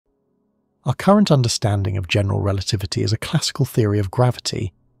Our current understanding of general relativity is a classical theory of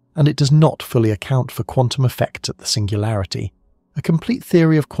gravity, and it does not fully account for quantum effects at the singularity. A complete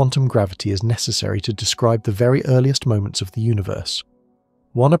theory of quantum gravity is necessary to describe the very earliest moments of the universe.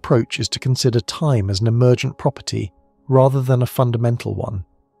 One approach is to consider time as an emergent property rather than a fundamental one.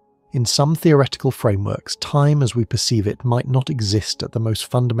 In some theoretical frameworks, time as we perceive it might not exist at the most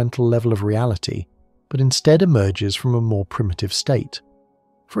fundamental level of reality, but instead emerges from a more primitive state.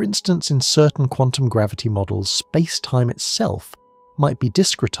 For instance, in certain quantum gravity models, space-time itself might be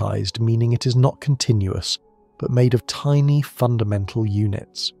discretized, meaning it is not continuous, but made of tiny fundamental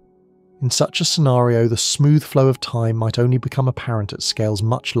units. In such a scenario, the smooth flow of time might only become apparent at scales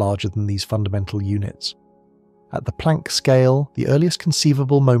much larger than these fundamental units. At the Planck scale, the earliest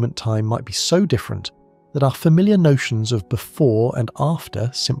conceivable moment time might be so different that our familiar notions of before and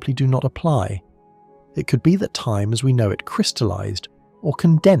after simply do not apply. It could be that time as we know it crystallized or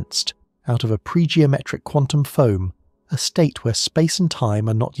condensed out of a pregeometric quantum foam, a state where space and time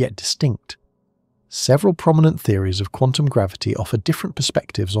are not yet distinct. Several prominent theories of quantum gravity offer different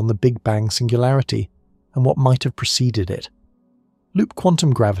perspectives on the Big Bang singularity and what might have preceded it. Loop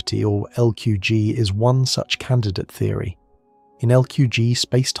quantum gravity, or LQG, is one such candidate theory. In LQG,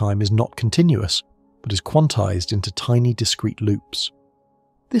 space-time is not continuous, but is quantized into tiny discrete loops.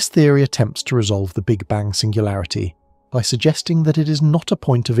 This theory attempts to resolve the Big Bang singularity by suggesting that it is not a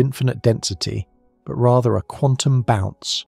point of infinite density, but rather a quantum bounce,